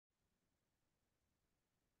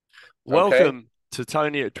Okay. Welcome to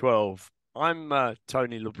Tony at 12. I'm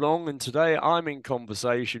Tony LeBlanc, and today I'm in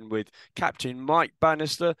conversation with Captain Mike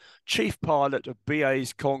Bannister, Chief Pilot of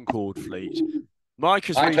BA's Concorde fleet. Mike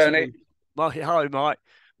has Hi, Tony. recently, Hello, Mike.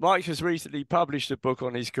 Mike has recently published a book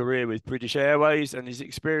on his career with British Airways and his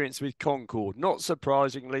experience with Concorde. Not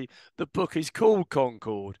surprisingly, the book is called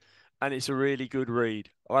Concorde, and it's a really good read.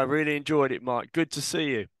 I really enjoyed it, Mike. Good to see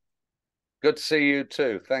you. Good to see you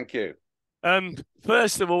too. Thank you.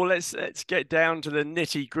 First of all, let's get down to the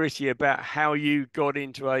nitty gritty about how you got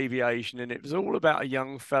into aviation, and it was all about a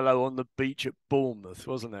young fellow on the beach at Bournemouth,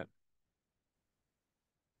 wasn't it?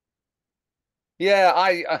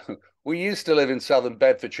 Yeah, we used to live in southern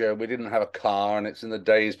Bedfordshire. We didn't have a car, and it's in the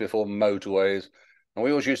days before motorways. And we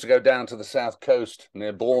always used to go down to the south coast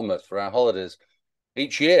near Bournemouth for our holidays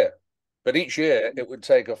each year. But each year it would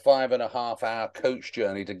take a 5.5 hour coach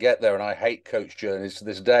journey to get there, and I hate coach journeys to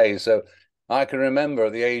this day. So I can remember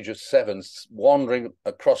at the age of 7 wandering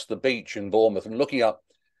across the beach in Bournemouth and looking up,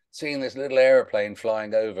 seeing this little aeroplane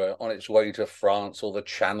flying over on its way to France or the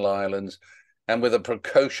Channel Islands. And with the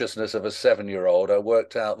precociousness of a 7-year-old, I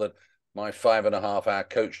worked out that my 5.5 hour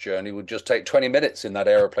coach journey would just take 20 minutes in that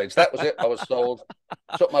aeroplane. So that was it. I was sold,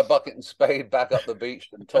 took my bucket and spade back up the beach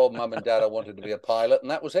and told mum and dad I wanted to be a pilot.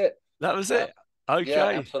 And that was it. That was Uh, it. yeah,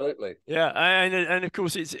 Okay. absolutely. Yeah, and of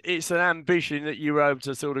course it's an ambition that you were able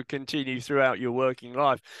to sort of continue throughout your working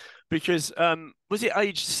life, because was it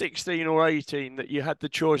age 16 or 18 that you had the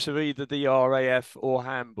choice of either the RAF or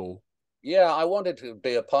handball? Yeah, I wanted to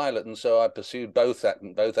be a pilot, and so I pursued both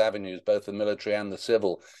avenues, both the military and the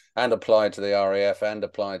civil, and applied to the RAF and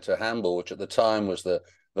applied to Handball, which at the time was the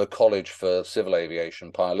college for civil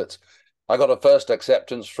aviation pilots. I got a first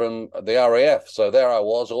acceptance from the RAF, so there I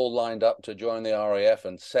was, all lined up to join the RAF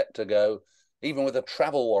and set to go, even with a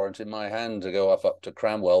travel warrant in my hand to go up to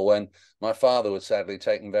Cranwell when my father was sadly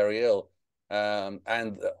taken very ill.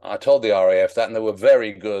 And I told the RAF that, and they were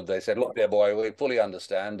very good. They said, "Look, dear boy, we fully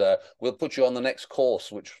understand. We'll put you on the next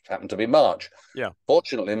course," which happened to be March. Yeah.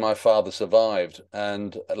 Fortunately, my father survived.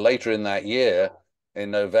 And later in that year,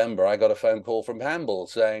 in November, I got a phone call from Handball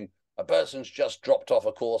saying, "A person's just dropped off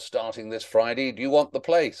a course starting this Friday. Do you want the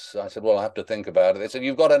place?" I said, "Well, I have to think about it." They said,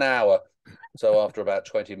 "You've got an hour." So after about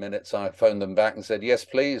 20 minutes, I phoned them back and said, "Yes,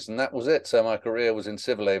 please." And that was it. So my career was in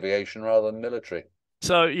civil aviation rather than military.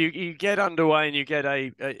 So you get underway and you get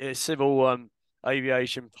a civil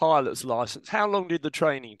aviation pilot's license. How long did the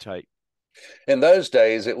training take? In those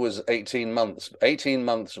days, it was 18 months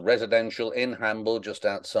residential in Hamble, just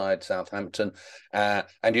outside Southampton.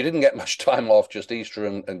 And you didn't get much time off, just Easter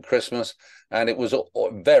and Christmas. And it was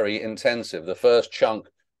very intensive. The first chunk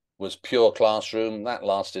was pure classroom. That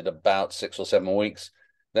lasted about 6 or 7 weeks.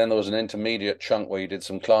 Then there was an intermediate chunk where you did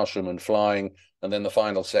some classroom and flying. And then the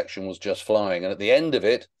final section was just flying. And at the end of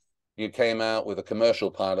it, you came out with a commercial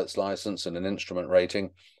pilot's license and an instrument rating.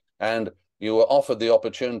 And you were offered the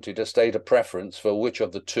opportunity to state a preference for which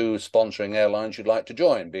of the two sponsoring airlines you'd like to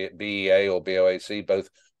join, be it BEA or BOAC, both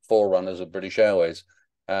forerunners of British Airways.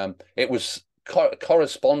 It was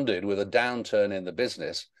corresponded with a downturn in the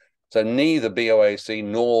business. So neither BOAC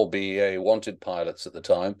nor BEA wanted pilots at the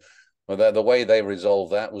time. Well, the way they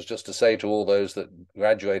resolved that was just to say to all those that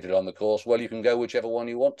graduated on the course, well, you can go whichever one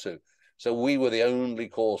you want to. So we were the only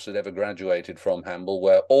course that ever graduated from Hamble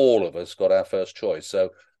where all of us got our first choice. So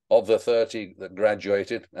of the 30 that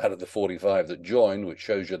graduated out of the 45 that joined, which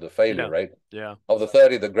shows you the failure Yeah. rate, Yeah. of the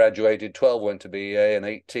 30 that graduated, 12 went to BEA and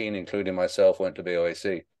 18, including myself, went to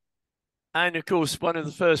BOAC. And of course, one of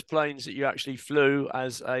the first planes that you actually flew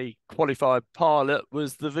as a qualified pilot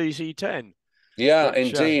was the VC-10, Yeah,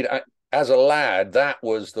 which indeed. As a lad, that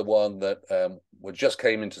was the one that just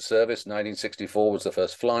came into service. 1964 was the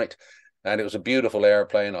first flight, and it was a beautiful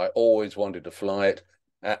airplane. I always wanted to fly it.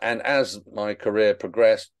 And as my career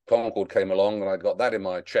progressed, Concorde came along, and I got that in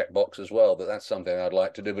my checkbox as well. That's something I'd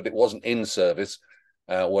like to do, but it wasn't in service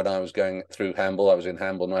when I was going through Hamble. I was in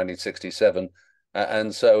Hamble 1967.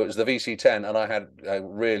 And so it was the VC-10, and I had a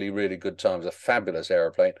really, really good time. It was a fabulous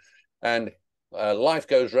airplane. And life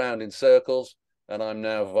goes round in circles, and I'm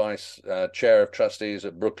now vice chair of trustees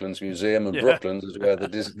at Brooklands Museum, and yeah. Brooklands is where the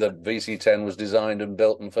VC-10 was designed and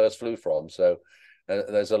built and first flew from. So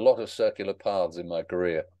there's a lot of circular paths in my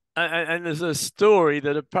career. And there's a story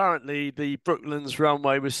that apparently the Brooklands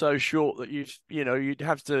runway was so short that you'd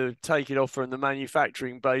have to take it off from the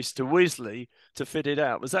manufacturing base to Wisley to fit it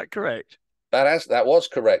out. Was that correct? That was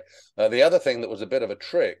correct. The other thing that was a bit of a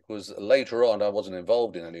trick was later on, I wasn't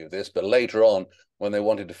involved in any of this, but later on, when they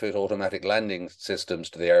wanted to fit automatic landing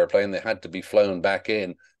systems to the airplane, they had to be flown back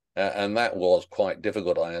in and that was quite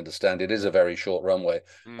difficult, I understand. It is a very short runway.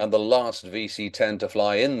 Mm. And the last VC-10 to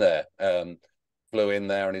fly in there flew in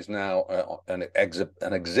there and is now an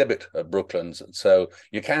exhibit at Brooklands. So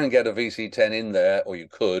you can get a VC-10 in there, or you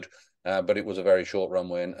could, but it was a very short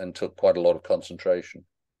runway and took quite a lot of concentration.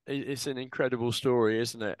 It's an incredible story,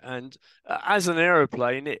 isn't it? And as an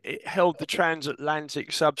aeroplane, it held the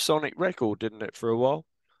transatlantic subsonic record, didn't it, for a while?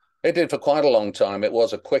 It did for quite a long time. It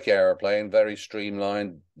was a quick aeroplane, very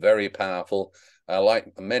streamlined, very powerful.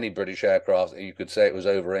 Like many British aircraft, you could say it was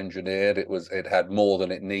over-engineered. It had more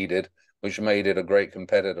than it needed, which made it a great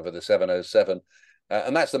competitor for the 707.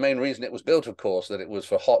 And that's the main reason it was built, of course, that it was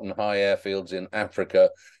for hot and high airfields in Africa,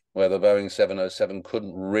 where the Boeing 707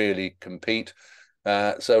 couldn't really compete.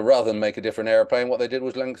 So rather than make a different airplane, what they did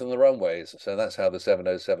was lengthen the runways. So that's how the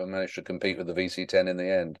 707 managed to compete with the VC-10 in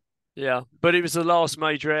the end. Yeah, but it was the last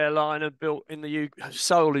major airliner built in the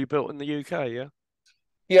solely built in the UK. Yeah.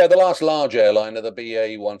 Yeah, the last large airliner, the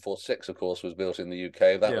BA 146, of course, was built in the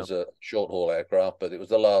UK. That Yeah. was a short-haul aircraft, but it was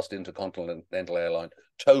the last intercontinental airline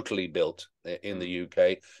totally built in the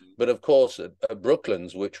UK. But of course, at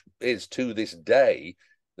Brooklands, which is to this day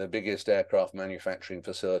the biggest aircraft manufacturing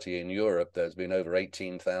facility in Europe, there's been over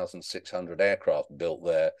 18,600 aircraft built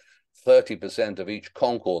there. 30% of each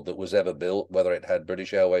Concorde that was ever built, whether it had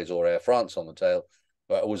British Airways or Air France on the tail,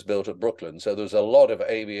 was built at Brooklands. So there's a lot of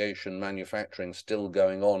aviation manufacturing still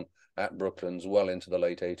going on at Brooklands well into the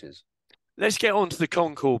late 80s. Let's get on to the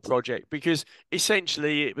Concorde project, because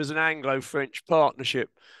essentially it was an Anglo-French partnership.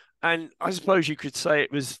 And I suppose you could say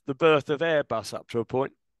it was the birth of Airbus up to a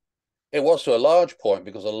point. It was to a large point,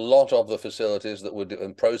 because a lot of the facilities that were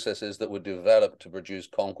and processes that were developed to produce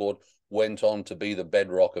Concorde went on to be the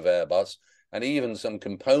bedrock of Airbus, and even some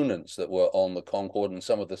components that were on the Concorde and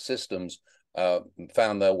some of the systems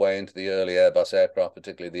found their way into the early Airbus aircraft,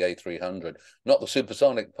 particularly the A300. Not the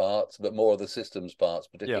supersonic parts, but more of the systems parts,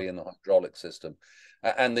 particularly in the hydraulic system.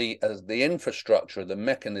 And the infrastructure, the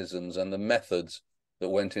mechanisms and the methods that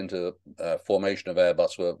went into formation of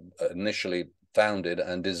Airbus were initially founded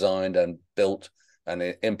and designed and built and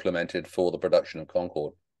implemented for the production of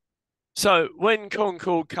Concorde. So when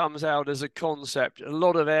Concorde comes out as a concept, a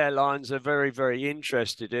lot of airlines are very, very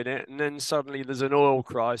interested in it. And then suddenly there's an oil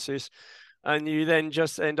crisis, and you then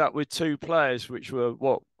just end up with two players, which were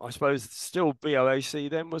what I suppose still BOAC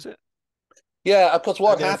then, was it? Yeah, of course,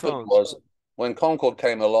 what And Air happened France. was when Concorde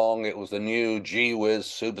came along, it was the new gee-whiz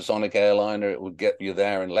supersonic airliner. It would get you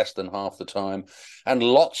there in less than half the time. And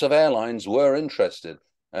lots of airlines were interested.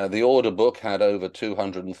 The order book had over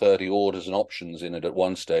 230 orders and options in it at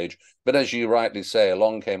one stage. But as you rightly say,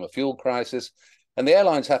 along came a fuel crisis, and the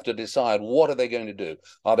airlines have to decide, what are they going to do?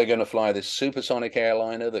 Are they going to fly this supersonic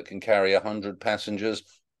airliner that can carry 100 passengers,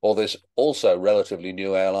 or this also relatively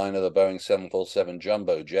new airliner, the Boeing 747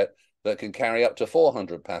 jumbo jet, that can carry up to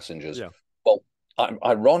 400 passengers? Yeah. Well,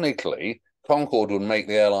 ironically, Concorde would make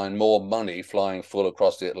the airline more money flying full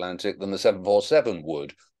across the Atlantic than the 747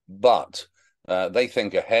 would. But they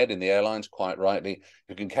think ahead in the airlines, quite rightly.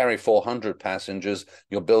 You can carry 400 passengers.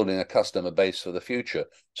 You're building a customer base for the future.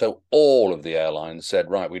 So all of the airlines said,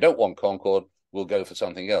 right, we don't want Concorde. We'll go for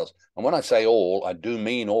something else. And when I say all, I do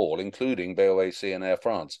mean all, including BOAC and Air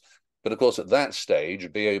France. But of course, at that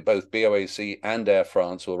stage, both BOAC and Air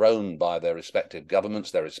France were owned by their respective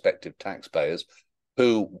governments, their respective taxpayers,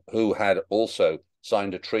 who had also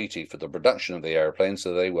signed a treaty for the production of the airplane,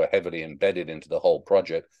 so they were heavily embedded into the whole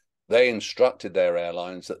project. They instructed their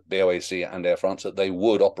airlines, that BOAC and Air France, that they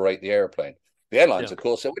would operate the airplane. The airlines, of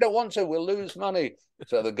course, said, we don't want to, we'll lose money.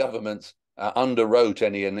 So the governments underwrote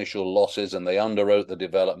any initial losses, and they underwrote the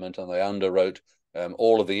development, and they underwrote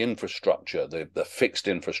all of the infrastructure, the fixed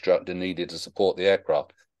infrastructure needed to support the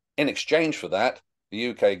aircraft. In exchange for that, the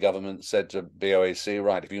UK government said to BOAC,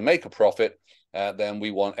 right, if you make a profit, then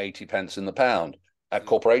we want 80 pence in the pound.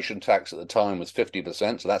 Corporation tax at the time was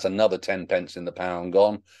 50%, so that's another 10 pence in the pound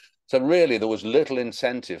gone. So really, there was little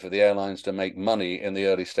incentive for the airlines to make money in the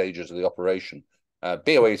early stages of the operation.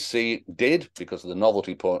 BOAC did, because of the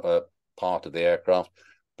novelty part of the aircraft,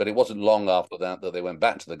 but it wasn't long after that they went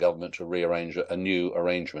back to the government to rearrange a new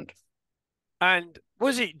arrangement. And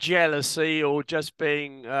was it jealousy or just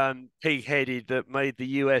being pig-headed that made the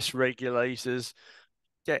US regulators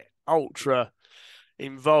get ultra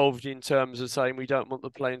involved in terms of saying we don't want the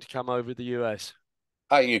plane to come over the US?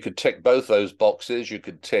 You could tick both those boxes. You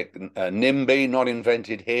could tick NIMBY, not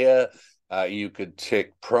invented here. You could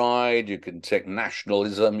tick pride. You can tick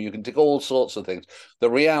nationalism. You can tick all sorts of things. The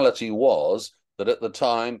reality was that at the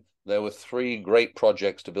time, there were three great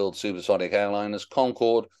projects to build supersonic airliners: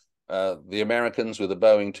 Concorde, the Americans with the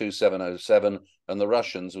Boeing 2707, and the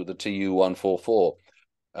Russians with the Tu-144.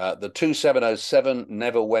 The 2707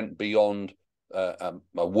 never went beyond a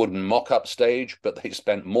wooden mock-up stage, but they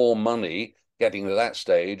spent more money getting to that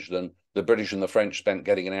stage than the British and the French spent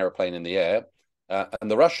getting an airplane in the air.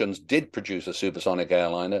 And the Russians did produce a supersonic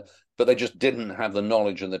airliner, but they just didn't have the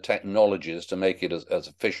knowledge and the technologies to make it as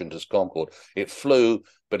efficient as Concorde. It flew,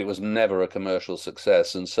 but it was never a commercial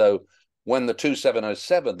success. And so when the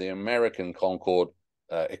 2707, the American Concorde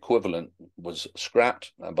equivalent, was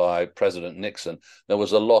scrapped by President Nixon, there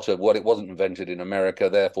was a lot of, well, it wasn't invented in America,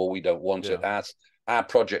 therefore we don't want it. Our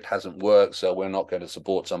project hasn't worked, so we're not going to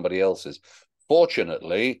support somebody else's.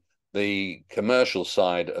 Fortunately, the commercial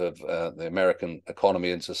side of the American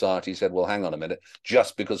economy and society said, well, hang on a minute,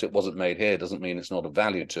 just because it wasn't made here doesn't mean it's not of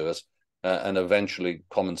value to us. And eventually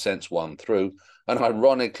common sense won through. And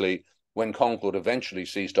ironically, when Concorde eventually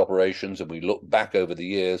ceased operations and we look back over the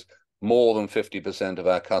years, more than 50% of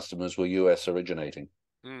our customers were US originating.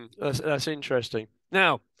 That's interesting.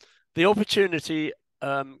 Now, the opportunity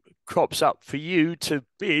crops up for you to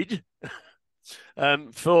bid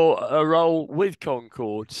for a role with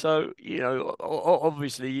Concorde. So,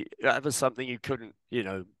 obviously that was something you couldn't,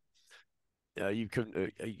 you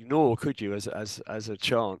couldn't ignore, could you, as a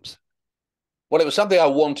chance? Well, it was something I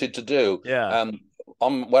wanted to do. Yeah.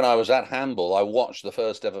 When I was at Hamble, I watched the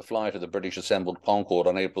first ever flight of the British assembled Concorde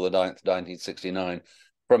on April the 9th, 1969,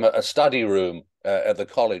 from a study room at the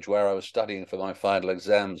college where I was studying for my final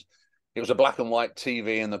exams. It was a black and white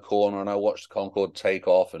TV in the corner, and I watched Concorde take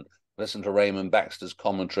off and listened to Raymond Baxter's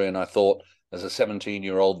commentary. And I thought, as a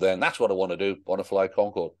 17-year-old then, that's what I want to do, want to fly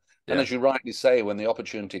Concorde. Yeah. And as you rightly say, when the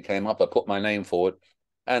opportunity came up, I put my name forward.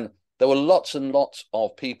 And there were lots and lots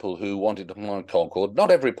of people who wanted to fly Concorde. Not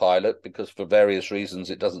every pilot, because for various reasons,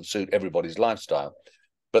 it doesn't suit everybody's lifestyle.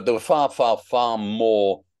 But there were far, far, far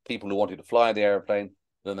more people who wanted to fly the airplane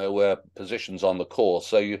than there were positions on the course.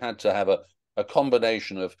 So you had to have a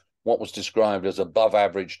combination of what was described as above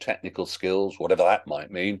average technical skills, whatever that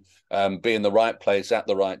might mean, be in the right place at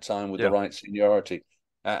the right time with the right seniority.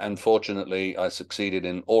 And fortunately, I succeeded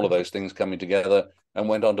in all of those things coming together and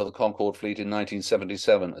went onto the Concorde fleet in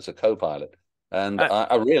 1977 as a co-pilot. And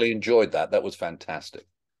I really enjoyed that. That was fantastic.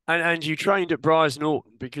 And you trained at Brize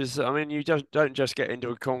Norton, because, I mean, you don't just get into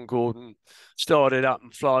a Concorde and start it up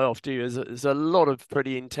and fly off, do you? There's a lot of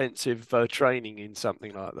pretty intensive training in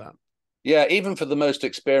something like that. Yeah, even for the most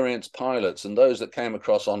experienced pilots, and those that came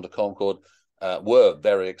across onto Concorde were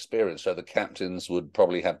very experienced. So the captains would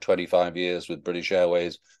probably have 25 years with British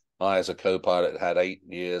Airways. I, as a co-pilot, had 8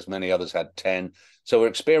 years. Many others had 10. So we're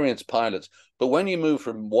experienced pilots. But when you move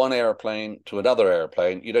from one airplane to another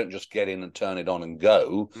airplane, you don't just get in and turn it on and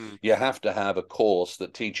go. You have to have a course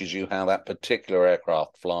that teaches you how that particular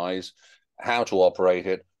aircraft flies, how to operate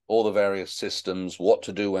it, all the various systems, what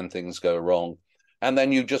to do when things go wrong. And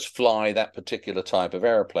then you just fly that particular type of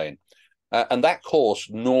airplane. And that course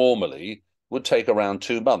normally would take around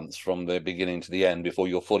 2 months from the beginning to the end before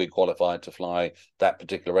you're fully qualified to fly that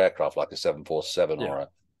particular aircraft, like a 747 or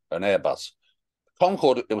an Airbus.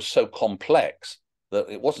 Concorde, it was so complex that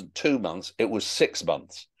it wasn't 2 months, it was 6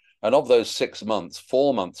 months. And of those 6 months,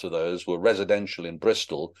 4 months of those were residential in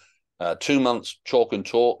Bristol, 2 months chalk and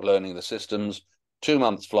talk, learning the systems, 2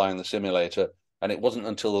 months flying the simulator. And it wasn't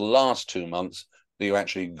until the last 2 months that you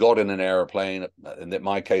actually got in an airplane, in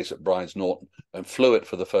my case at Brize Norton, and flew it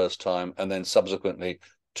for the first time, and then subsequently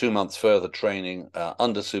 2 months further training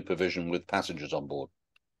under supervision with passengers on board.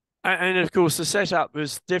 And of course, the setup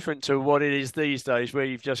was different to what it is these days, where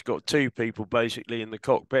you've just got 2 people basically in the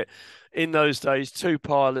cockpit. In those days, 2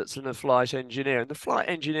 pilots and a flight engineer. And the flight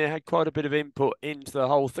engineer had quite a bit of input into the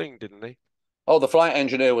whole thing, didn't he? Oh, the flight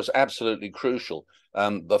engineer was absolutely crucial.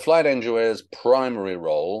 The flight engineer's primary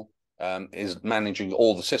role is managing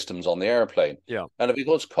all the systems on the airplane. Yeah. And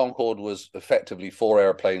because Concorde was effectively 4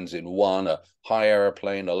 airplanes in one, a high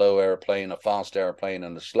airplane, a low airplane, a fast airplane,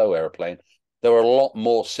 and a slow airplane, there were a lot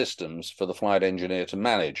more systems for the flight engineer to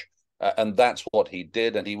manage. And that's what he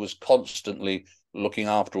did. And he was constantly looking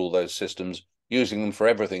after all those systems, using them for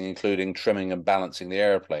everything, including trimming and balancing the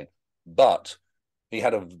airplane. But he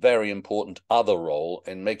had a very important other role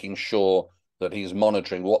in making sure that he's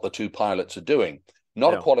monitoring what the 2 pilots are doing.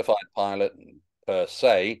 Not a qualified pilot per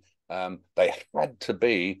se. They had to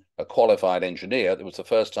be a qualified engineer. It was the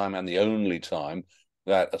first time and the only time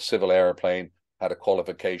that a civil airplane had a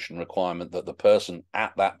qualification requirement that the person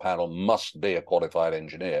at that panel must be a qualified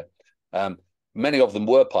engineer. Many of them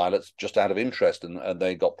were pilots just out of interest, and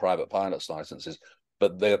they got private pilot's licenses.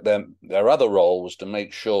 But their other role was to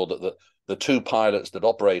make sure that the 2 pilots that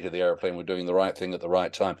operated the airplane were doing the right thing at the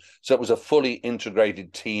right time. So it was a fully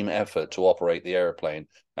integrated team effort to operate the airplane,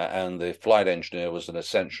 and the flight engineer was an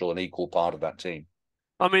essential and equal part of that team.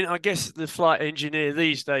 I mean, I guess the flight engineer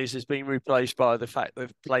these days has been replaced by the fact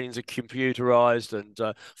that planes are computerized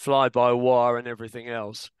and fly by wire and everything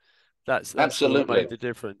else. That's sort of Absolutely. made the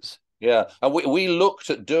difference. Yeah. And we looked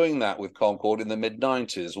at doing that with Concorde in the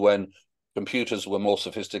mid-90s when computers were more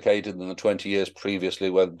sophisticated than the 20 years previously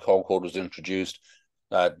when Concorde was introduced.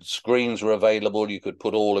 Screens were available. You could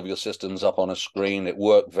put all of your systems up on a screen. It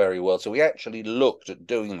worked very well. So we actually looked at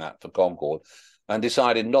doing that for Concorde and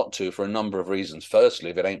decided not to for a number of reasons. Firstly,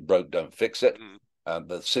 if it ain't broke, don't fix it. Mm.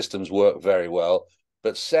 The systems work very well.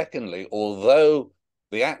 But secondly, although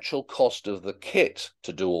the actual cost of the kit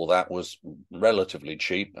to do all that was relatively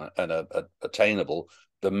cheap and attainable,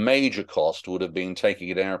 the major cost would have been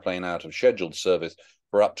taking an airplane out of scheduled service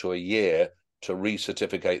for up to a year to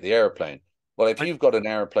recertificate the airplane. Well, if And you've got an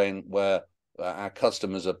airplane where our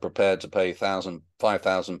customers are prepared to pay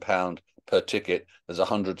 £5,000 per ticket, there's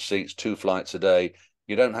 100 seats, 2 flights a day.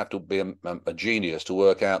 You don't have to be a genius to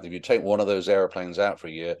work out that if you take one of those airplanes out for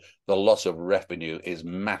a year, the loss of revenue is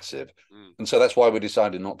massive. mm. And so that's why we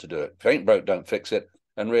decided not to do it. If it ain't broke, don't fix it.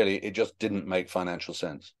 And really, it just didn't make financial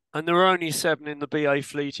sense. And there were only 7 in the BA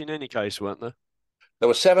fleet in any case, weren't there? There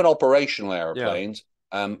were 7 operational Yeah. aeroplanes.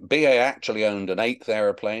 BA actually owned an 8th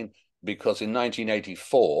aeroplane because in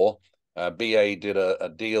 1984, BA did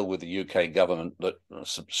a deal with the UK government that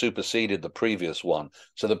superseded the previous one.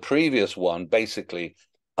 So the previous one basically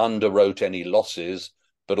underwrote any losses,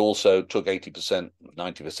 but also took 80%,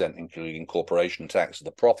 90%, including corporation tax of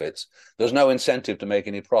the profits. There's no incentive to make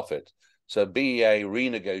any profit. So BA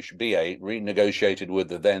renegotiated with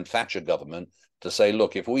the then Thatcher government to say,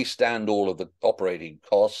 look, if we stand all of the operating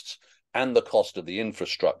costs and the cost of the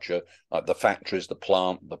infrastructure, like the factories, the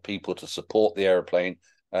plant, the people to support the airplane,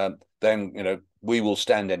 then we will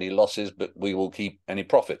stand any losses, but we will keep any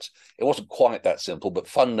profits. It wasn't quite that simple, but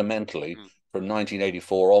fundamentally, Mm. from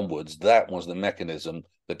 1984 onwards, that was the mechanism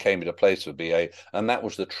that came into place for BA, and that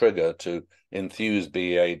was the trigger to enthuse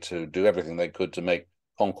BA to do everything they could to make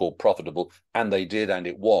Concorde profitable, and they did, and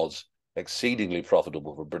it was exceedingly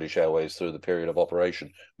profitable for British Airways through the period of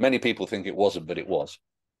operation. Many people think it wasn't, but it was.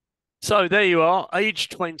 So there you are, age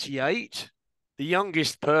 28, the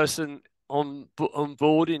youngest person on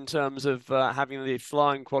board in terms of having the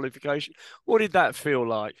flying qualification. What did that feel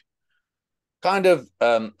like? Kind of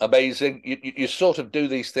amazing. You sort of do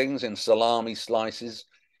these things in salami slices.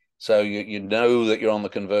 So you know that you're on the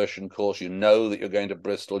conversion course. You know that you're going to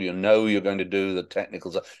Bristol. You know you're going to do the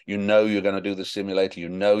technicals. You know you're going to do the simulator. You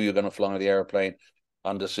know you're going to fly the airplane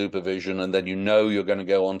under supervision. And then you know you're going to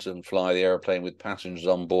go on to fly the airplane with passengers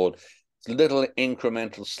on board. It's little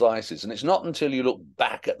incremental slices. And it's not until you look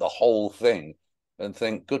back at the whole thing and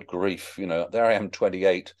think, good grief, there I am,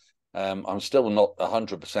 28. I'm still not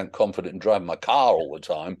 100% confident in driving my car all the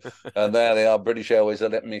time. And there they are, British Airways are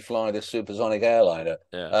letting me fly this supersonic airliner.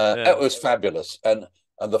 Yeah, It yeah. was fabulous. And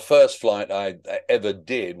the first flight I ever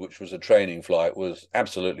did, which was a training flight, was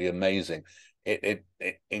absolutely amazing. It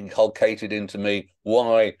inculcated into me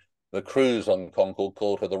why the crews on Concorde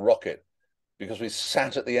called her the Rocket, because we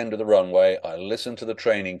sat at the end of the runway. I listened to the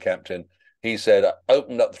training captain. He said,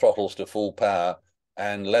 opened up the throttles to full power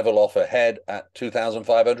and level off ahead at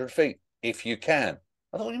 2,500 feet, if you can.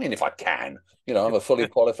 I thought, what do you mean if I can? I'm a fully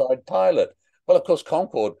qualified pilot. Well, of course,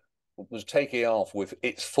 Concorde was taking off with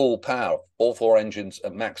its full power, all 4 engines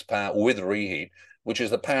at max power with reheat, which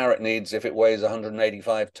is the power it needs if it weighs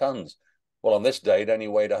 185 tons. Well, on this day, it only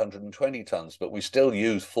weighed 120 tons, but we still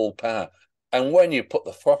use full power. And when you put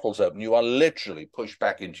the throttles open, you are literally pushed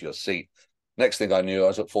back into your seat. Next thing I knew, I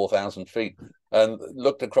was at 4,000 feet and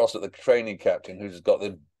looked across at the training captain, who's got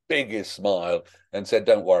the biggest smile, and said,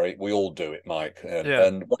 don't worry, we all do it, Mike. Yeah,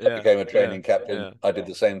 And when I yeah, became a yeah, training captain, yeah. I did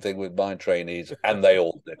the same thing with my trainees, and they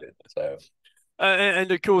all did it. So,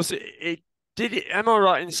 And of course, it did it. Am I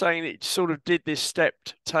right in saying it sort of did this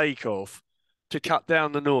stepped takeoff to cut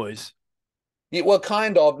down the noise? yeah, well,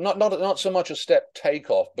 kind of, not so much a step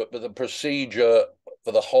takeoff, but the procedure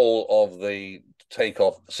for the whole of the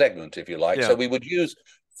takeoff segment, if you like. So Yeah, we would use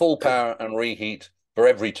full power and reheat for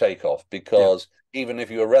every takeoff yeah. because even if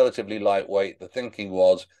you're relatively lightweight, the thinking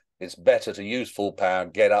was it's better to use full power,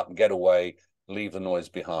 get up, get away, leave the noise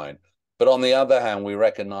behind. But on the other hand, we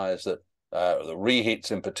recognize that the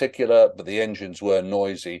reheats in particular, but the engines were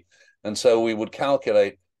noisy. And so we would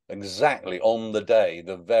calculate exactly on the day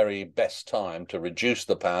the very best time to reduce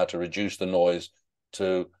the power, to reduce the noise,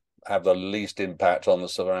 to have the least impact on the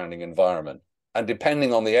surrounding environment. And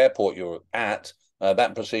depending on the airport you're at,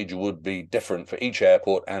 that procedure would be different for each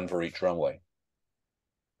airport and for each runway.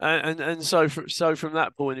 And so from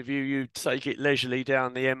that point of view, you take it leisurely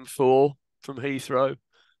down the M4 from Heathrow,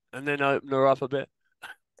 and then open her up a bit.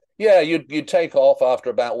 Yeah, you'd take off after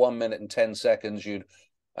about 1 minute and 10 seconds. You'd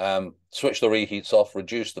switch the reheats off,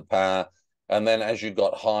 reduce the power, and then as you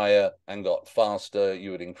got higher and got faster,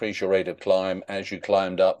 you would increase your rate of climb. As you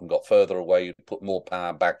climbed up and got further away, you'd put more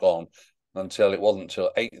power back on until it wasn't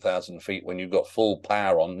until 8,000 feet when you got full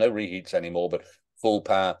power on, no reheats anymore, but full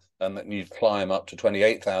power, and then you'd climb up to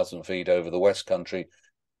 28,000 feet over the West Country,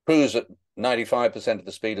 cruise at 95% of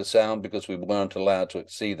the speed of sound because we weren't allowed to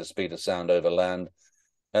exceed the speed of sound over land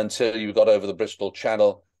until you got over the Bristol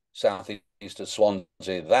Channel, southeast of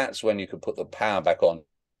Swansea. That's when you could put the power back on,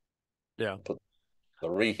 Yeah. put the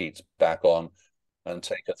reheats back on, and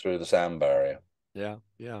take it through the sound barrier. Yeah,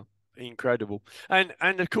 yeah. Incredible. And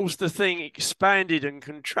of course the thing expanded and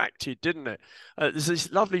contracted, didn't it? There's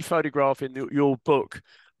this lovely photograph in your book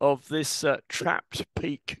of this trapped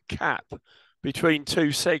peak cap between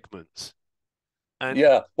two segments. And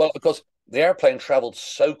yeah, well, because the airplane traveled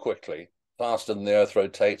so quickly, faster than the Earth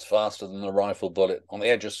rotates, faster than the rifle bullet, on the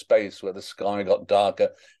edge of space where the sky got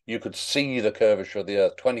darker, you could see the curvature of the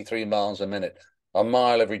Earth, 23 miles a minute, a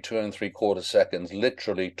mile every 2 3/4 seconds,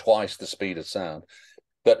 literally twice the speed of sound.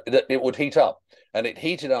 But it would heat up, and it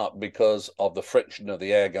heated up because of the friction of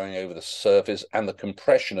the air going over the surface and the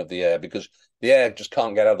compression of the air, because the air just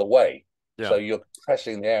can't get out of the way. yeah, So you're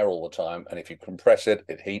compressing the air all the time, and if you compress it,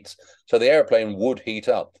 it heats. So the airplane would heat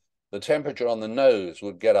up. The temperature on the nose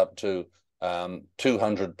would get up to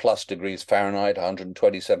 200 plus degrees Fahrenheit,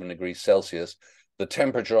 127 degrees Celsius. The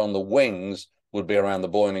temperature on the wings would be around the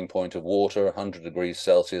boiling point of water, 100 degrees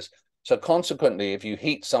Celsius. So consequently, if you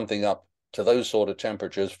heat something up to those sort of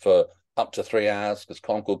temperatures for up to 3 hours, because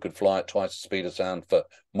Concorde could fly at twice the speed of sound for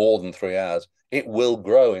more than 3 hours, it will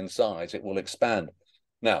grow in size, it will expand.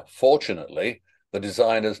 Now, fortunately, the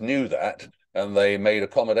designers knew that, and they made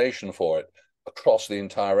accommodation for it across the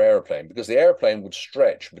entire airplane, because the airplane would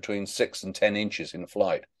stretch between 6 and 10 inches in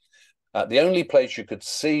flight. The only place you could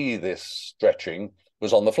see this stretching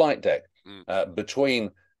was on the flight deck,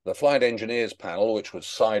 between the flight engineer's panel, which was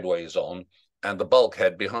sideways on, and the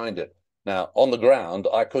bulkhead behind it. Now, on the ground,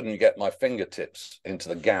 I couldn't get my fingertips into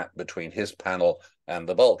the gap between his panel and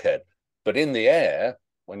the bulkhead. But in the air,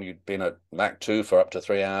 when you'd been at Mach 2 for up to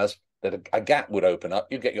 3 hours, that a gap would open up.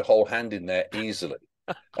 You'd get your whole hand in there easily.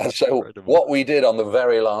 And so incredible. what we did on the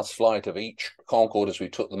very last flight of each Concorde, as we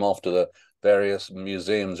took them off to the various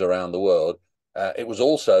museums around the world, it was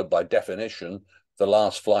also, by definition, the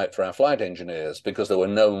last flight for our flight engineers, because there were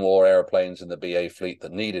no more airplanes in the BA fleet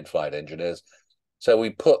that needed flight engineers. So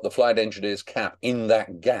we put the flight engineer's cap in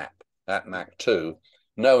that gap at Mach 2,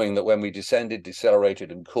 knowing that when we descended,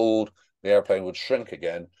 decelerated, and cooled, the airplane would shrink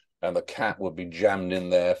again, and the cap would be jammed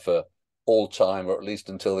in there for all time, or at least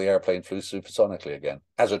until the airplane flew supersonically again,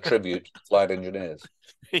 as a tribute to flight engineers.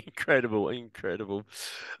 Incredible, incredible.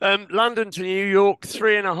 London to New York,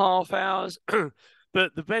 3.5 hours.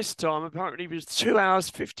 But the best time apparently was 2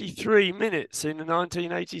 hours 53 minutes in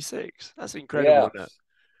 1986. That's incredible, Yeah. isn't it?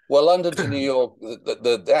 Well, London to New York,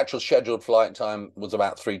 the actual scheduled flight time was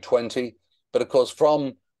about 3:20. But of course,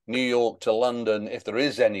 from New York to London, if there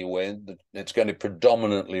is any wind, it's going to be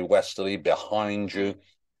predominantly westerly behind you.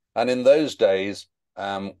 And in those days,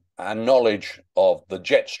 our knowledge of the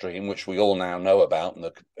jet stream, which we all now know about, and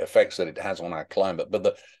the effects that it has on our climate, but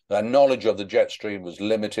the knowledge of the jet stream was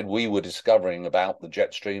limited. We were discovering about the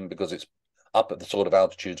jet stream because it's up at the sort of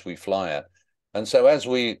altitudes we fly at. And so as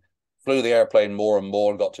we flew the airplane more and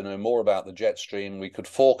more and got to know more about the jet stream, we could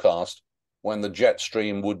forecast when the jet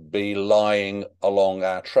stream would be lying along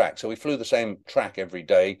our track. So we flew the same track every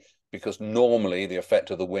day, because normally the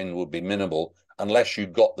effect of the wind would be minimal unless you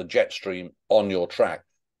got the jet stream on your track.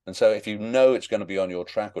 And so if you know it's going to be on your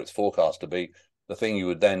track, or it's forecast to be, the thing you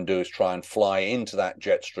would then do is try and fly into that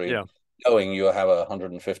jet stream, knowing you have a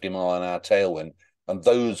 150-mile-an-hour tailwind. And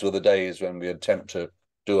those were the days when we attempt to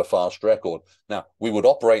do a fast record. Now, we would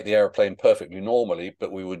operate the airplane perfectly normally,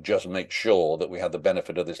 but we would just make sure that we had the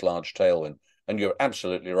benefit of this large tailwind. And you're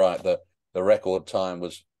absolutely right. The record time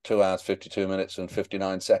was 2 hours, 52 minutes and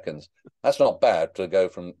 59 seconds. That's not bad to go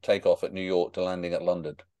from takeoff at New York to landing at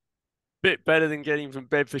London. Bit better than getting from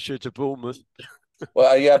Bedfordshire to Bournemouth.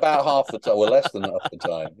 Well, yeah, about half the time, or less than half the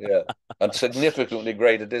time, yeah. And significantly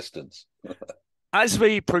greater distance. As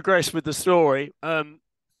we progress with the story,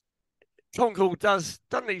 Concorde doesn't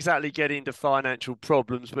exactly get into financial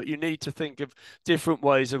problems, but you need to think of different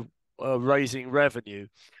ways of raising revenue.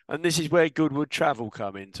 And this is where Goodwood Travel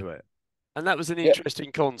come into it. And that was an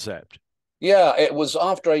interesting concept. Yeah, it was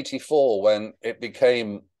after 84 when it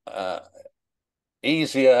became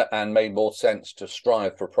easier and made more sense to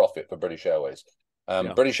strive for profit for British Airways.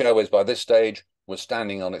 British Airways, by this stage, was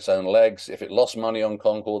standing on its own legs. If it lost money on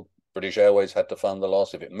Concorde, British Airways had to fund the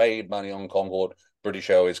loss. If it made money on Concorde, British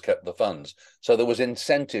Airways kept the funds. So there was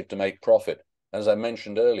incentive to make profit. As I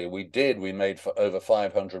mentioned earlier, we made for over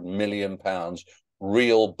 £500 million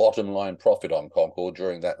real bottom line profit on Concorde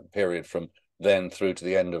during that period from then through to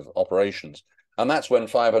the end of operations. And that's when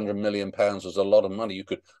 £500 million was a lot of money. You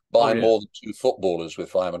could buy more than 2 footballers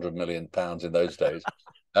with £500 million in those days.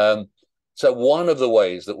 So one of the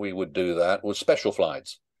ways that we would do that was special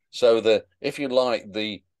flights. So if you like,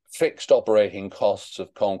 the fixed operating costs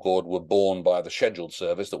of Concorde were borne by the scheduled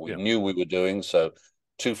service that we knew we were doing. So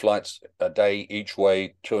 2 flights a day each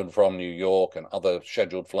way to and from New York, and other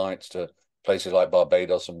scheduled flights to places like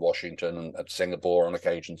Barbados and Washington and Singapore on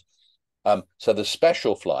occasions. So the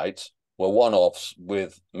special flights were one-offs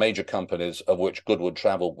with major companies, of which Goodwood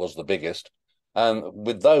Travel was the biggest. And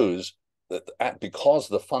with those, because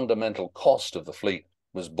the fundamental cost of the fleet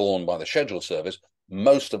was borne by the scheduled service,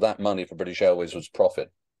 most of that money for British Airways was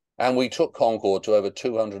profit. And we took Concorde to over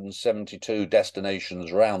 272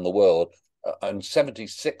 destinations around the world, and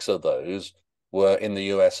 76 of those were in the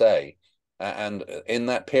USA. And in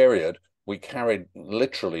that period, we carried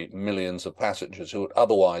literally millions of passengers who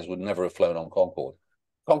otherwise would never have flown on Concorde.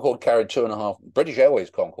 British Airways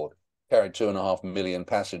Concorde carried 2.5 million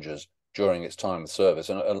passengers during its time of service,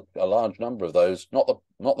 and a large number of those, not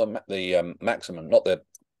the maximum, not the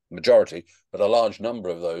majority, but a large number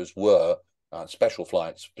of those were special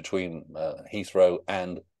flights between Heathrow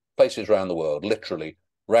and places around the world, literally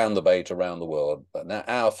round the bay to round the world. Now,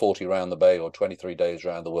 hour 40 round the bay, or 23 days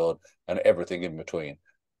around the world, and everything in between.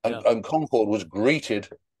 And Concorde was greeted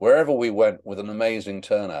wherever we went with an amazing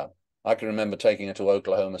turnout. I can remember taking it to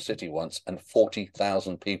Oklahoma City once, and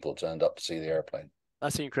 40,000 people turned up to see the airplane.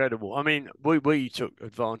 That's incredible. I mean, we took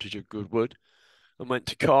advantage of Goodwood and went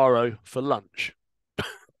to Cairo for lunch.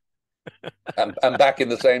 and back in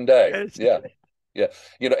the same day. Yes. Yeah.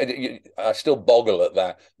 I still boggle at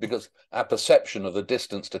that, because our perception of the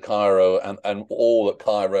distance to Cairo and all that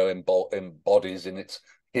Cairo embodies in its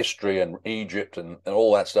history, and Egypt and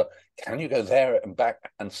all that stuff. Can you go there and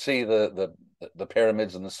back and see the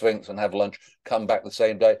pyramids and the Sphinx and have lunch, come back the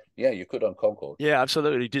same day? Yeah, you could on Concorde. Yeah,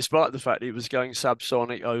 absolutely. Despite the fact it was going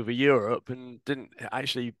subsonic over Europe and didn't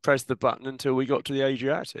actually press the button until we got to the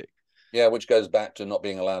Adriatic. Yeah, which goes back to not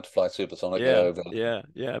being allowed to fly supersonic over. Yeah.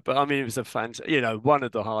 But I mean, it was a fantastic, one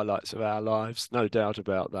of the highlights of our lives, no doubt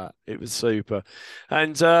about that. It was super.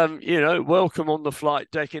 And, welcome on the flight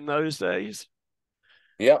deck in those days.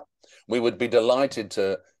 Yeah, we would be delighted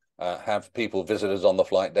to have people visit us on the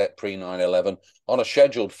flight deck pre 9/11. On a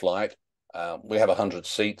scheduled flight, we have 100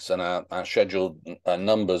 seats, and our scheduled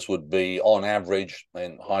numbers would be on average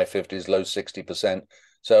in high 50s, low 60%.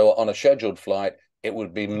 So on a scheduled flight, it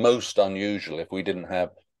would be most unusual if we didn't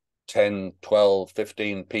have 10, 12,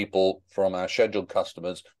 15 people from our scheduled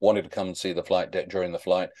customers wanted to come and see the flight deck during the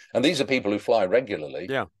flight. And these are people who fly regularly.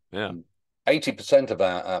 Yeah. 80% of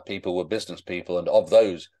our people were business people, and of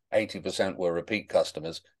those, 80% were repeat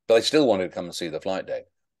customers, but they still wanted to come and see the flight deck.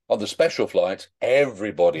 Of the special flights,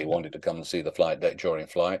 everybody wanted to come and see the flight deck during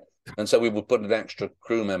flight. And so we would put an extra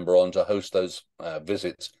crew member on to host those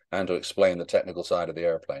visits and to explain the technical side of the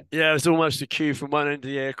airplane. Yeah, it was almost a queue from one end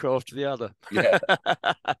of the aircraft to the other. Yeah.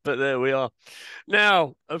 But there we are.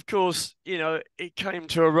 Now, of course, it came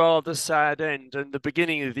to a rather sad end, and the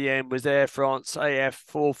beginning of the end was Air France AF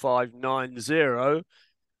 4590.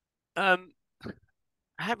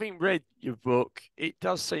 Having read your book, it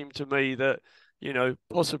does seem to me that,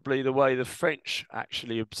 possibly the way the French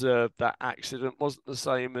actually observed that accident wasn't the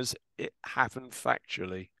same as it happened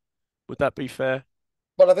factually. Would that be fair?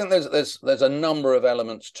 Well, I think there's a number of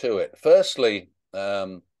elements to it. Firstly,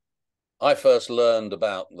 I first learned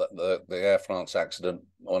about the Air France accident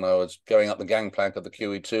when I was going up the gangplank of the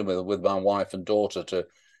QE2 with my wife and daughter to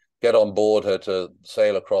get on board her to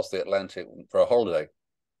sail across the Atlantic for a holiday.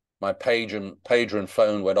 My pager and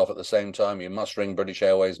phone went off at the same time. You must ring British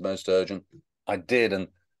Airways, most urgent. I did, and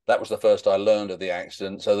that was the first I learned of the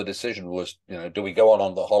accident. So the decision was, do we go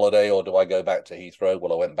on the holiday, or do I go back to Heathrow?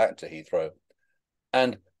 Well, I went back to Heathrow.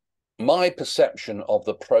 And my perception of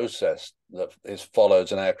the process that is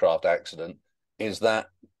follows an aircraft accident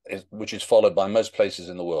which is followed by most places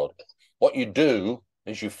in the world. What you do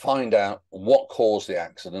is you find out what caused the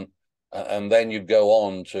accident, and then you go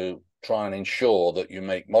on to try and ensure that you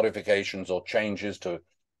make modifications or changes to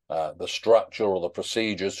the structure or the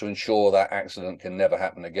procedures to ensure that accident can never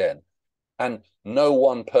happen again. And no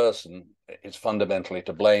one person is fundamentally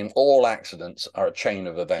to blame. All accidents are a chain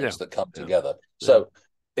of events that come together. So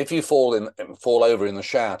if you fall over in the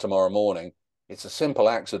shower tomorrow morning, it's a simple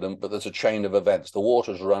accident, but there's a chain of events. The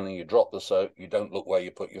water's running, you drop the soap, you don't look where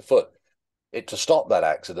you put your foot. To stop that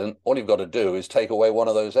accident, all you've got to do is take away one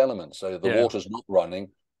of those elements. So the Yeah. water's not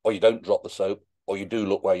running, or you don't drop the soap, or you do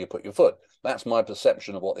look where you put your foot. That's my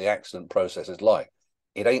perception of what the accident process is like.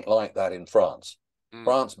 It ain't like that in France. Mm.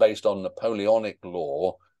 France, based on Napoleonic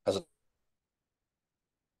law, has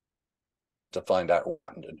to find out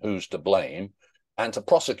who's to blame and to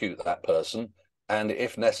prosecute that person, and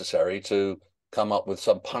if necessary, to come up with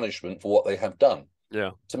some punishment for what they have done.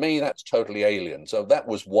 Yeah. To me, that's totally alien. So that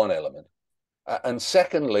was one element. And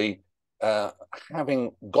secondly,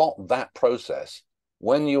 having got that process,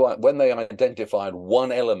 when they identified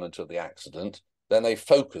one element of the accident, then they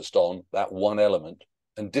focused on that one element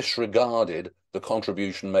and disregarded the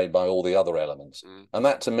contribution made by all the other elements. Mm. And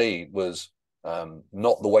that to me was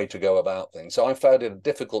not the way to go about things. So I found it a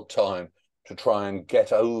difficult time to try and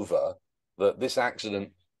get over that this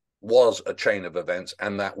accident was a chain of events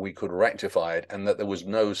and that we could rectify it, and that there was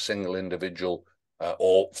no single individual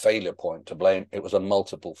or failure point to blame. It was a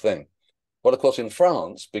multiple thing. Well, of course, in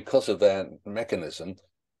France, because of their mechanism,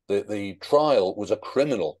 the trial was a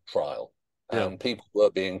criminal trial, Yeah. and people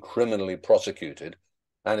were being criminally prosecuted.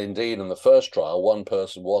 And indeed, in the first trial, one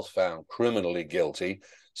person was found criminally guilty,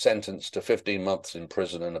 sentenced to 15 months in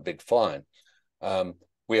prison and a big fine.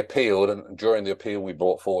 We appealed, and during the appeal, we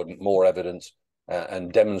brought forward more evidence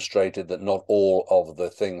and demonstrated that not all of the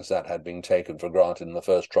things that had been taken for granted in the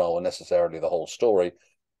first trial were necessarily the whole story,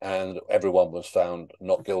 and everyone was found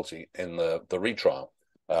not guilty in the retrial,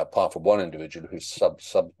 apart from one individual who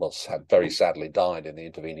had very sadly died in the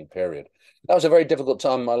intervening period. That was a very difficult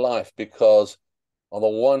time in my life because, on the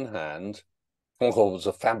one hand, Concorde was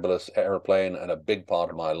a fabulous aeroplane and a big part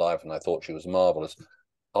of my life, and I thought she was marvelous.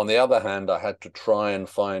 On the other hand, I had to try and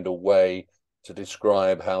find a way to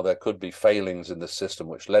describe how there could be failings in the system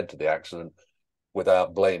which led to the accident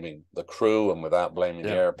without blaming the crew and without blaming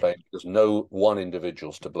the airplane, because no one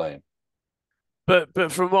individual's to blame.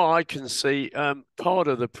 But from what I can see, part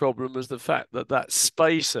of the problem was the fact that that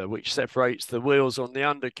spacer which separates the wheels on the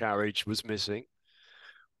undercarriage was missing.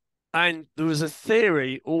 And there was a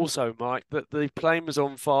theory also, Mike, that the plane was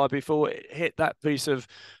on fire before it hit that piece of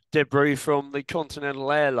debris from the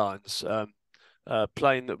Continental Airlines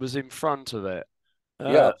plane that was in front of it.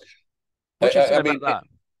 Yeah, What do you say I about mean, that?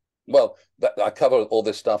 well, I cover all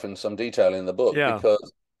this stuff in some detail in the book Yeah,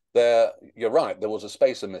 because you're right, there was a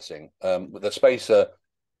spacer missing. The spacer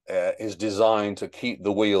is designed to keep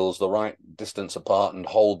the wheels the right distance apart and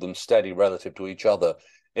hold them steady relative to each other.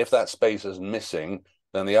 If that spacer is missing,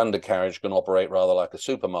 then the undercarriage can operate rather like a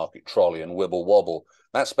supermarket trolley and wibble wobble.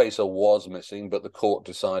 That spacer was missing, but the court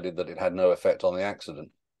decided that it had no effect on the accident.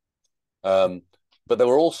 But there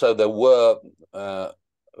were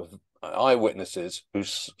eyewitnesses who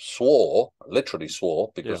literally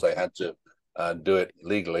swore, because they had to do it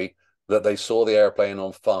legally, that they saw the airplane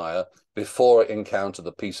on fire before it encountered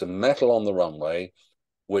the piece of metal on the runway,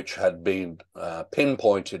 which had been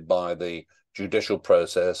pinpointed by the judicial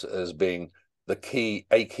process as being a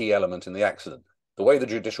key element in the accident. The way the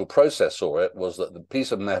judicial process saw it was that the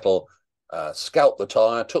piece of metal scalped the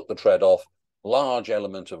tire, took the tread off, large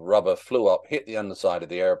element of rubber flew up, hit the underside of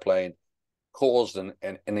the airplane, caused an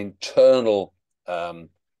internal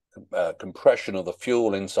compression of the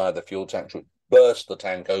fuel inside the fuel tank, which burst the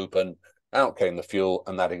tank open, out came the fuel,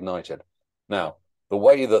 and that ignited. Now, the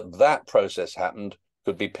way that process happened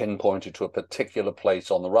could be pinpointed to a particular place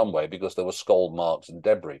on the runway because there were scald marks and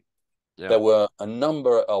debris. yeah, There were a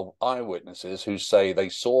number of eyewitnesses who say they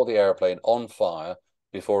saw the airplane on fire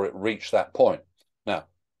before it reached that point. Now,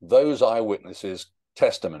 those eyewitnesses'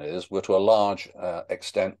 testimonies were to a large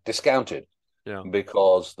extent discounted yeah,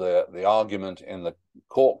 because the argument in the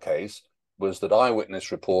court case was that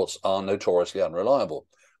eyewitness reports are notoriously unreliable,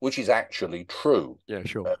 which is actually true. yeah,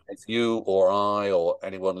 sure. If you or I or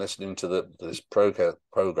anyone listening to this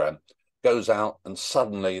program goes out and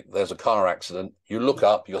suddenly there's a car accident, you look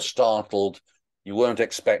up, you're startled, you weren't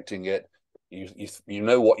expecting it, you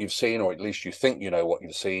know what you've seen, or at least you think you know what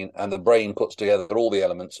you've seen, and the brain puts together all the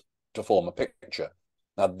elements to form a picture.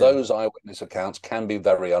 Now, Yeah, those eyewitness accounts can be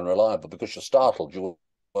very unreliable because you're startled, you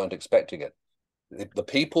weren't expecting it. The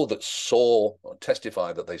people that saw or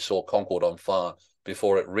testified that they saw Concorde on fire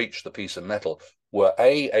before it reached the piece of metal were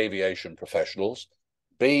A, aviation professionals,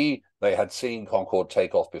 B, they had seen Concorde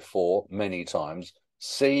take off before many times,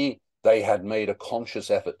 C, they had made a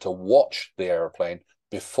conscious effort to watch the airplane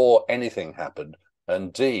before anything happened,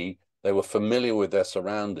 and D, they were familiar with their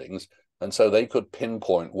surroundings, and so they could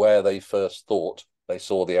pinpoint where they first thought they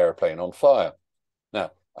saw the airplane on fire.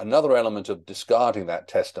 Now, another element of discarding that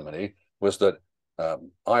testimony was that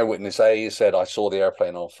eyewitness A said, I saw the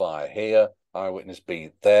airplane on fire here, eyewitness B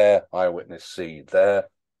there, eyewitness C there.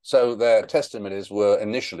 So their testimonies were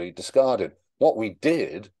initially discarded. What we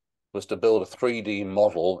did was to build a 3D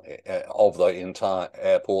model of the entire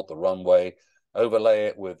airport, the runway, overlay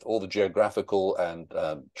it with all the geographical and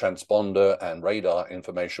transponder and radar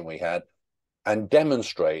information we had, and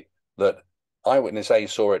demonstrate that Eyewitness A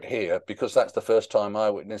saw it here because that's the first time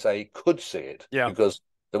Eyewitness A could see it, Yeah. because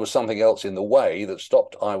there was something else in the way that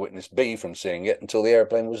stopped Eyewitness B from seeing it until the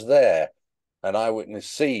airplane was there. And Eyewitness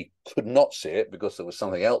C could not see it because there was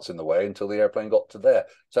something else in the way until the airplane got to there.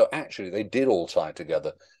 So actually, they did all tie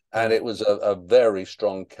together. And it was a very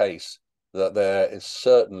strong case that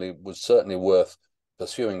was certainly worth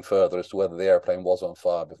pursuing further as to whether the airplane was on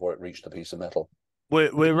fire before it reached the piece of metal.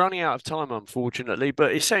 We're running out of time, unfortunately,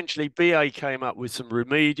 but essentially BA came up with some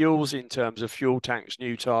remedials in terms of fuel tanks,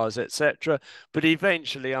 new tyres, etc. But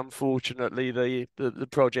eventually, unfortunately, the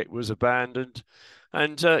project was abandoned.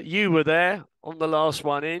 And you were there on the last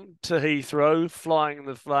one in to Heathrow, flying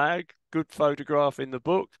the flag. Good photograph in the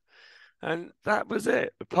book. And that was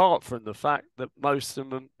it, apart from the fact that most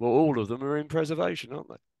of them, well, all of them are in preservation, aren't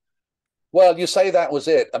they? Well, you say that was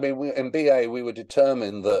it. I mean, in BA, we were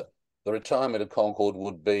determined that the retirement of Concorde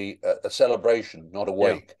would be a celebration, not a Yeah.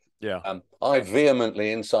 wake. Yeah. I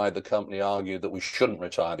vehemently inside the company argued that we shouldn't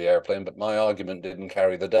retire the airplane, but my argument didn't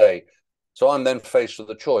carry the day. So I'm then faced with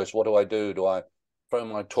the choice. What do I do? Do I throw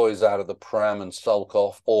my toys out of the pram and sulk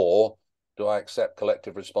off, or do I accept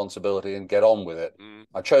collective responsibility and get on with it?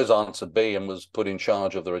 I chose answer B and was put in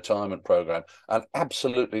charge of the retirement program, and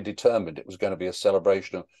absolutely determined it was going to be a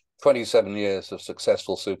celebration of 27 years of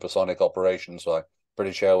successful supersonic operations by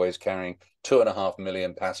British Airways, carrying 2.5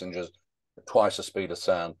 million passengers, twice the speed of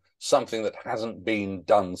sound, something that hasn't been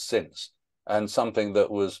done since, and something that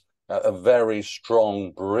was a very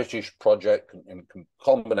strong British project in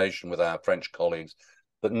combination with our French colleagues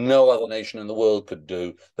that no other nation in the world could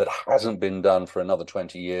do, that hasn't been done for another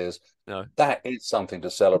 20 years. No. That is something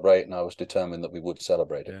to celebrate, and I was determined that we would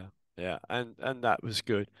celebrate it. Yeah. Yeah. And that was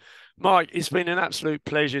good. Mike, it's been an absolute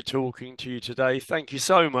pleasure talking to you today. Thank you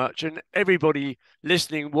so much. And everybody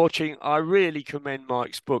listening, watching, I really commend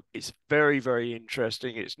Mike's book. It's very, very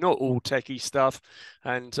interesting. It's not all techie stuff.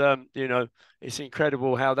 And, it's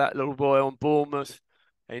incredible how that little boy on Bournemouth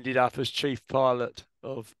ended up as chief pilot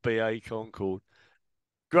of BA Concorde.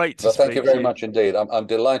 Great to Well, thank you speak to very you. much indeed. I'm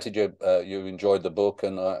delighted you enjoyed the book,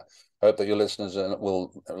 and I hope that your listeners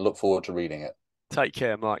will look forward to reading it. Take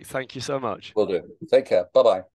care, Mike. Thank you so much. Will do. Take care. Bye bye.